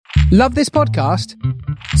Love this podcast?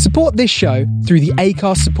 Support this show through the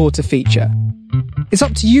Acast supporter feature. It's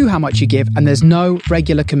up to you how much you give, and there's no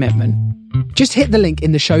regular commitment. Just hit the link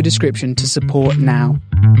in the show description to support now.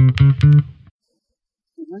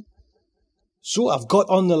 So I've got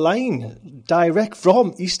on the line, direct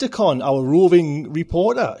from EasterCon, our roving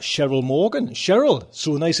reporter, Cheryl Morgan. Cheryl,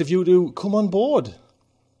 so nice of you to come on board.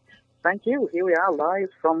 Thank you. Here we are, live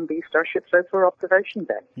from the Starship Sofa observation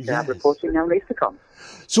deck, Yes. reporting on EasterCon.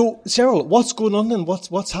 So, Cheryl, what's going on then?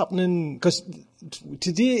 What's happening? Because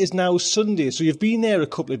today is now Sunday, so you've been there a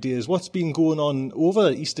couple of days. What's been going on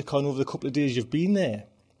over EasterCon over the couple of days you've been there?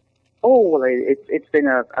 Oh, well, it's been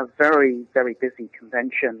a very, very busy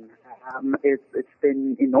convention. It's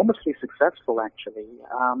been enormously successful, actually.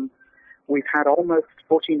 We've had almost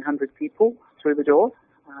 1,400 people through the door,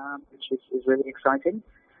 which is really exciting.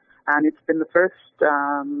 And it's been the first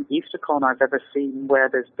EasterCon I've ever seen where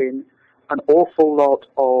there's been an awful lot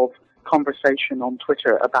of conversation on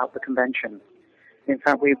Twitter about the convention. In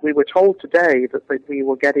fact, we were told today that we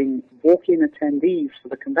were getting walk-in attendees for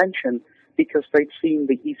the convention because they'd seen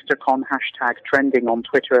the EasterCon hashtag trending on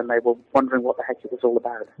Twitter and they were wondering what the heck it was all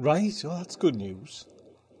about. Right, well, that's good news.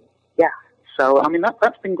 Yeah, so, I mean,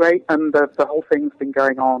 that's been great, and the whole thing's been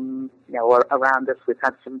going on, around us. We've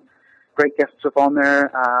had some great guests of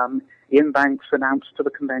honor. Ian Banks announced to the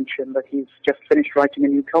convention that he's just finished writing a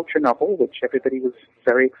new culture novel, which everybody was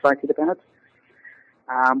very excited about.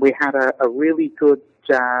 We had a really good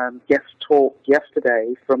guest talk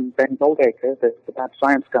yesterday from Ben Goldacre, the bad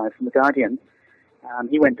science guy from The Guardian.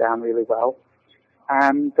 He went down really well.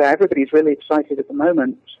 And everybody's really excited at the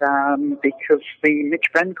moment because the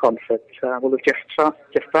Mitch Benn concert will have just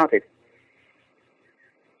started.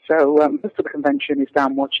 So most of the convention is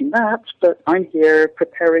down watching that, but I'm here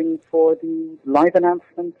preparing for the live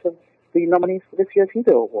announcement of the nominees for this year's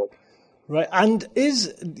Hugo Awards. Right, and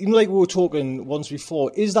like we were talking once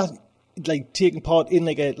before, is that like taking part in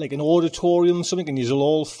like an auditorium or something, and you'll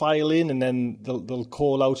all file in and then they'll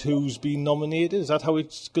call out who's been nominated? Is that how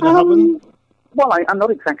it's going to happen? Well, I'm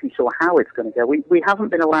not exactly sure how it's going to go. We haven't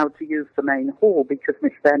been allowed to use the main hall because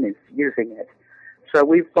Miss Ben is using it. So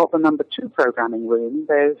we've got the number 2 programming room.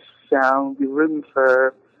 There's room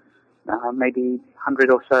for maybe 100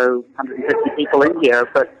 or so, 150 people in here.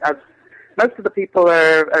 But as most of the people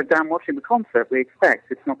are down watching the concert, we expect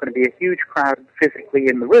it's not going to be a huge crowd physically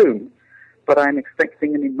in the room. But I'm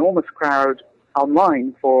expecting an enormous crowd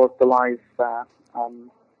online for the live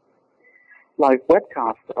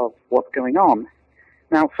webcast of what's going on.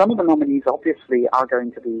 Now, some of the nominees obviously are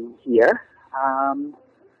going to be here.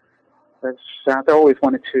 There are always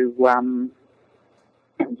one or two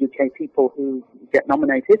UK people who get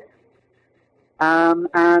nominated,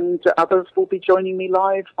 and others will be joining me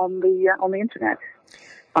live on the internet.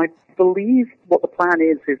 I believe what the plan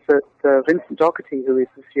is that Vincent Doherty, who is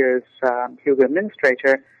this year's Hugo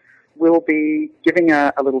administrator, will be giving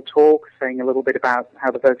a little talk, saying a little bit about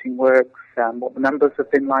how the voting works, what the numbers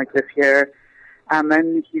have been like this year. And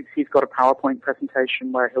then he's got a PowerPoint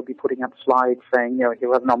presentation where he'll be putting up slides saying, here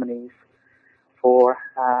are nominees for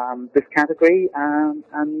this category, and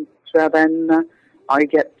then I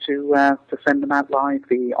get to send them out live.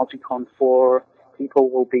 The AussieCon 4 people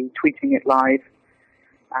will be tweeting it live,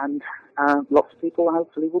 and lots of people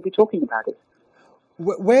hopefully will be talking about it.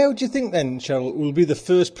 Where do you think then, Cheryl, will be the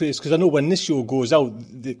first place? Because I know when this show goes out,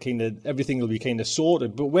 everything will be kind of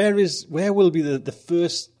sorted. But where will be the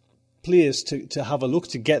first place to have a look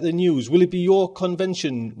to get the news? Will it be your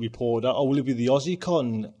convention reporter, or will it be the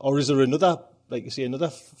AussieCon, or is there another, like you say, another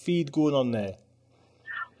feed going on there?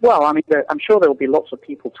 Well, I mean, I'm sure there will be lots of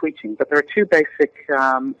people tweeting, but there are two basic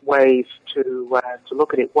ways to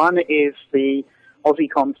look at it. One is the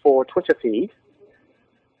AussieCon 4 Twitter feed.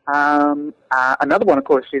 Another one, of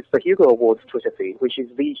course, is the Hugo Awards Twitter feed, which is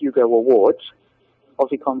the Hugo Awards.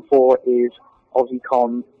 AussieCon 4 is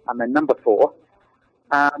AussieCon and then number 4.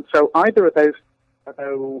 So either of those,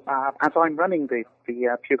 although as I'm running the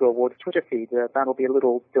Hugo Awards Twitter feed, that'll be a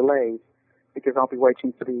little delayed because I'll be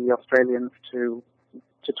waiting for the Australians to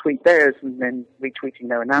tweet theirs and then retweeting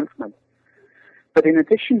their announcement. But in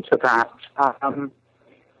addition to that,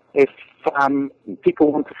 if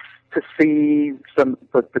people want to see the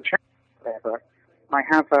chat, whatever, I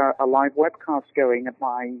have a live webcast going at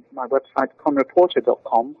my website,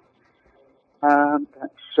 conreporter.com.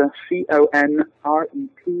 That's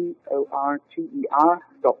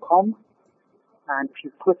CONREPORTER.com. And if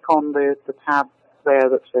you click on the tab there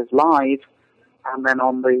that says live, and then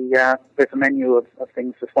on there's a menu of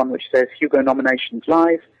things. There's one which says Hugo Nominations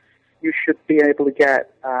Live. You should be able to get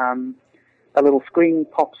a little screen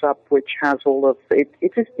pops up which has all of it.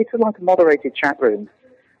 It's like a moderated chat room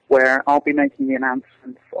where I'll be making the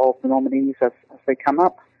announcements of the nominees as they come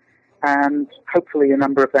up, and hopefully a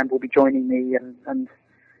number of them will be joining me and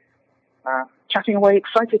chatting away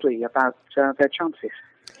excitedly about their chances.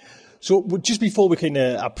 So just before we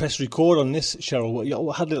press record on this, Cheryl, we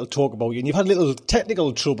had a little talk about you, and you've had a little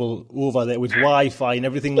technical trouble over there with Wi-Fi and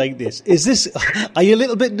everything like this. Are you a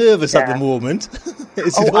little bit nervous at the moment?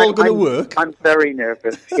 Is it all going to work? I'm very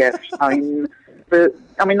nervous, yes.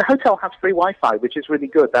 The hotel has free Wi-Fi, which is really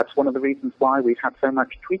good. That's one of the reasons why we've had so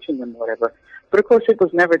much tweeting and whatever. But of course, it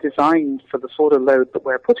was never designed for the sort of load that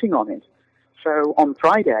we're putting on it. So on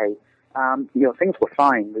Friday, things were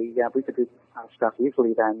fine. We could do our stuff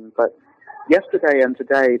easily then. But yesterday and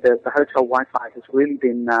today, the hotel Wi-Fi has really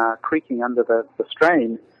been creaking under the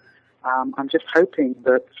strain. I'm just hoping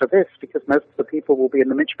that for this, because most of the people will be in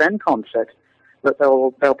the Mitch Benn concert, that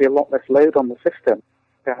there'll be a lot less load on the system.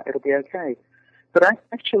 It'll be okay. But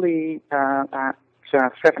actually, at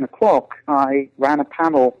 7 o'clock, I ran a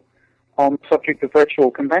panel on the subject of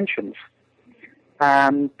virtual conventions.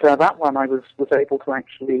 And that one I was able to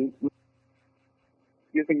actually,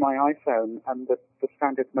 using my iPhone and the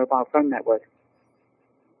standard mobile phone network.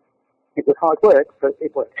 It was hard work, but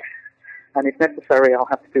it worked. And if necessary, I'll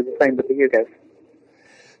have to do the same with the Hugo.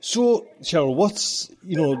 So,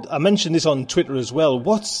 Cheryl, I mentioned this on Twitter as well.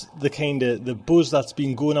 What's the buzz that's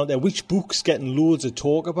been going out there? Which book's getting loads of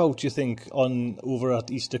talk about, do you think, over at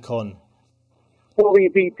EasterCon? Well,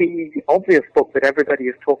 the obvious book that everybody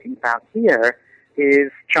is talking about here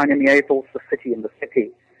is China Miesel's The City in the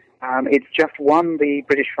City. It's just won the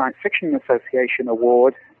British Science Fiction Association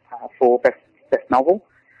Award for Best Novel.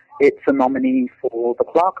 It's a nominee for the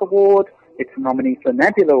Clark Award. It's a nominee for the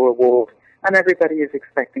Nebula Award. And everybody is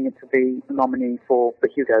expecting it to be a nominee for the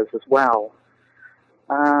Hugos as well.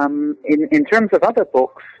 In terms of other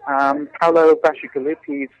books, Paolo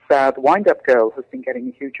Bacigalupi's The Wind-Up Girl has been getting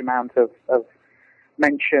a huge amount of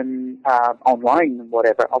mention online and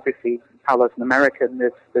whatever. Obviously, Paolo's an American.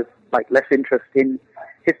 There's less interest in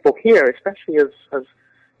his book here, especially as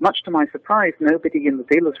much to my surprise, nobody in the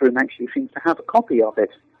dealer's room actually seems to have a copy of it.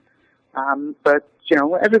 But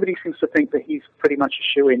everybody seems to think that he's pretty much a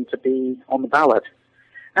shoo-in to be on the ballot.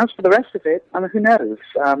 As for the rest of it, who knows?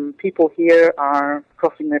 People here are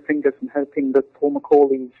crossing their fingers and hoping that Paul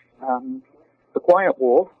Macaulay's The Quiet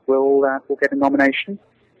War will get a nomination.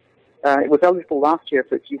 It was eligible last year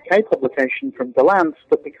for its UK publication from Delance,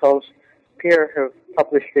 but because Peer have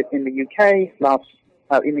published it in the US last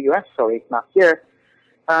year,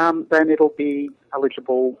 then it'll be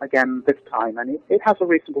eligible again this time, and it has a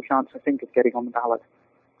reasonable chance, I think, of getting on the ballot.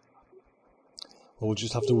 Well, we'll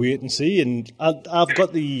just have to wait and see. And I've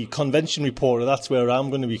got the convention reporter. That's where I'm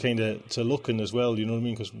going to be to looking as well. You know what I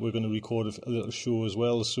mean? Because we're going to record a little show as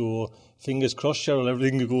well. So fingers crossed, Cheryl,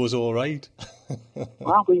 everything goes all right.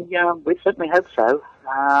 Well, we certainly hope so.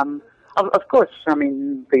 Of course, I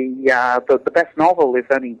mean the best novel is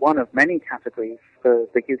only one of many categories for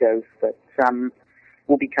the Hugos that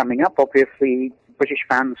will be coming up. Obviously, British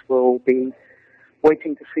fans will be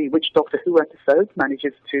waiting to see which Doctor Who episode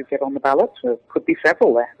manages to get on the ballot. Could be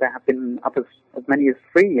several. There have been as many as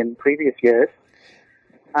 3 in previous years.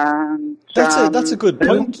 And that's a good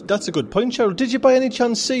point. That's a good point, Cheryl. Did you by any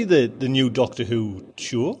chance see the new Doctor Who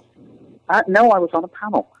show? No, I was on a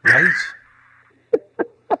panel. Right.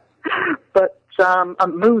 But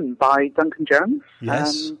Moon by Duncan Jones,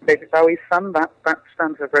 yes. David Bowie's son, that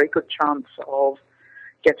stands a very good chance of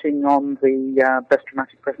getting on the Best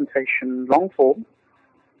Dramatic Presentation long form.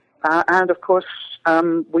 And of course,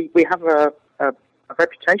 we have a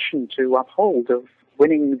reputation to uphold of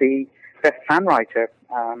winning the Best Fan Writer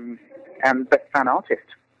and Best Fan Artist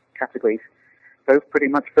categories. Both pretty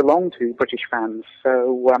much belong to British fans.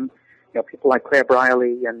 So, people like Claire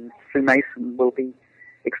Briley and Sue Mason will be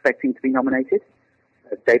expecting to be nominated.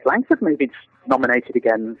 Dave Langford may be nominated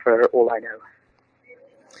again, for all I know.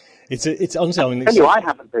 It's honestly, I tell you, I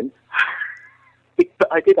haven't been. But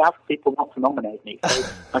I did ask people not to nominate me, so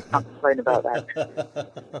I can't complain about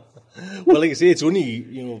that. Well, like I say, it's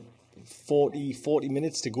only 40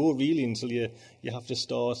 minutes to go really until you have to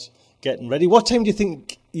start getting ready. What time do you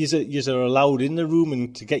think you are allowed in the room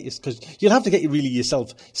and to get because you'll have to get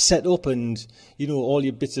yourself set up and all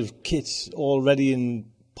your bits of kit all ready and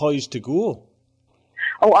poised to go?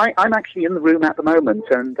 Oh, I'm actually in the room at the moment,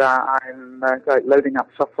 and I'm loading up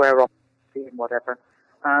software on PC and whatever.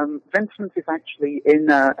 Vincent is actually in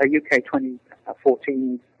a UK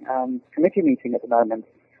 2014 committee meeting at the moment.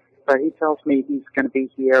 So he tells me he's going to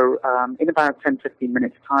be here in about 10-15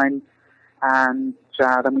 minutes' time, and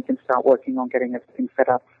then we can start working on getting everything set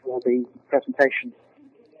up for the presentation.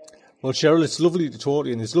 Well, Cheryl, it's lovely to talk to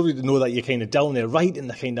you, and it's lovely to know that you're kind of down there, right in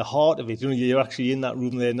the kind of heart of it. You know, you're actually in that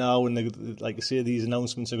room there now, and like I say, these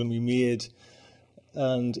announcements are going to be made,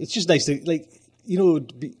 and it's just nice to, like, you know,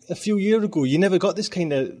 a few years ago, you never got this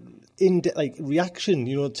kind of reaction,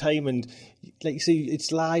 you know, time, and like you say,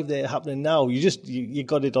 it's live there happening now. You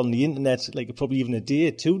got it on the internet, like probably even a day,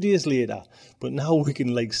 2 days later, but now we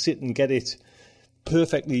can like sit and get it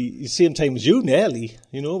perfectly same time as you, nearly,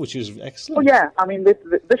 you know, which is excellent. Well, yeah, I mean, this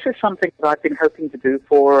is something that I've been hoping to do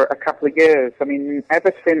for a couple of years. I mean,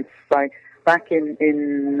 ever since back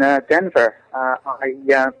in Denver, I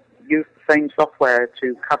used the same software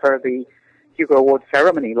to cover the Hugo Award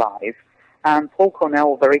ceremony live, and Paul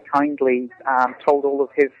Cornell very kindly told all of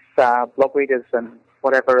his blog readers and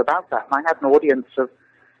whatever about that. And I had an audience of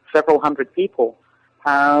several hundred people.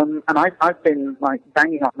 And I've been like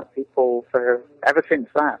banging on the people for ever since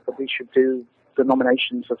that we should do the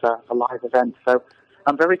nominations as a live event. So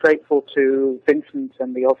I'm very grateful to Vincent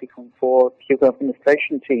and the Aussie Kung Fu Hugo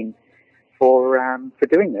administration team for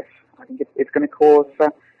doing this. I think it's going to cause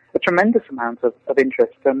a tremendous amount of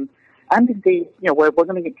interest, and indeed, you know, we're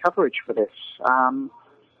going to get coverage for this.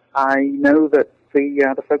 I know that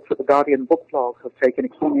the folks at the Guardian book blog have taken a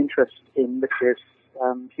keen interest in this year's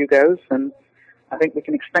Hugos, and I think we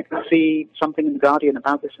can expect to see something in the Guardian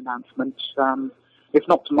about this announcement. If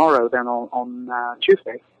not tomorrow, then on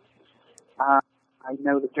Tuesday. I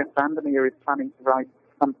know that Jeff Vandermeer is planning to write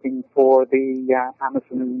something for the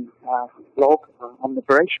Amazon blog on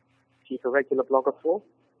liberation. He's a regular blogger for.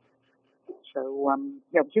 So,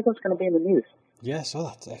 Hugo's going to be in the news. Yes, oh,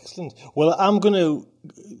 that's excellent. Well, I'm going to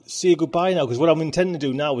say goodbye now, because what I'm intending to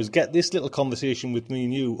do now is get this little conversation with me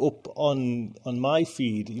and you up on my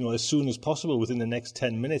feed, you know, as soon as possible, within the next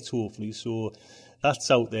 10 minutes, hopefully. So that's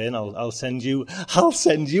out there, and I'll send you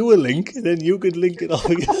a link, then you could link it all.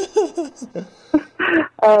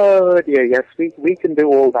 Oh dear, yes, we can do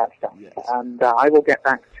all that stuff, yes. And I will get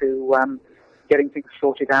back to getting things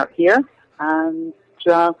sorted out here, and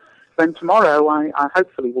then tomorrow I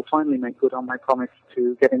hopefully will finally make good on my promise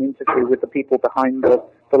to get an interview with the people behind the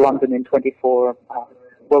London in 24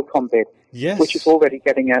 WorldCon bid, yes, which is already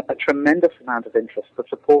getting a tremendous amount of interest. The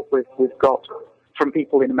support we've got from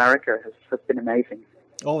people in America has been amazing.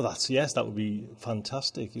 Oh, that would be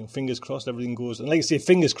fantastic. You know, fingers crossed everything goes. And like I say,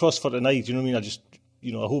 fingers crossed for tonight. You know what I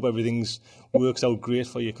mean? I hope everything's works out great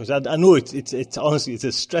for you, because I know it's honestly it's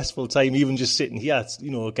a stressful time, even just sitting here,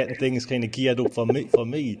 getting things kind of geared up for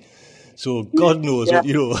me. So God knows, yeah.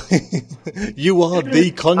 You are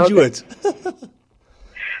the conduit. Okay.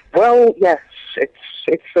 Well, yes,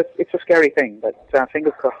 it's a scary thing, but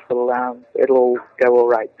fingers crossed it'll go all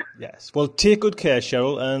right. Yes. Well, take good care,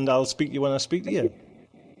 Cheryl, and I'll speak to you when I speak to you.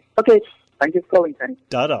 Okay. Thank you for calling, Penny.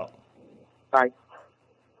 Ta-da. Bye.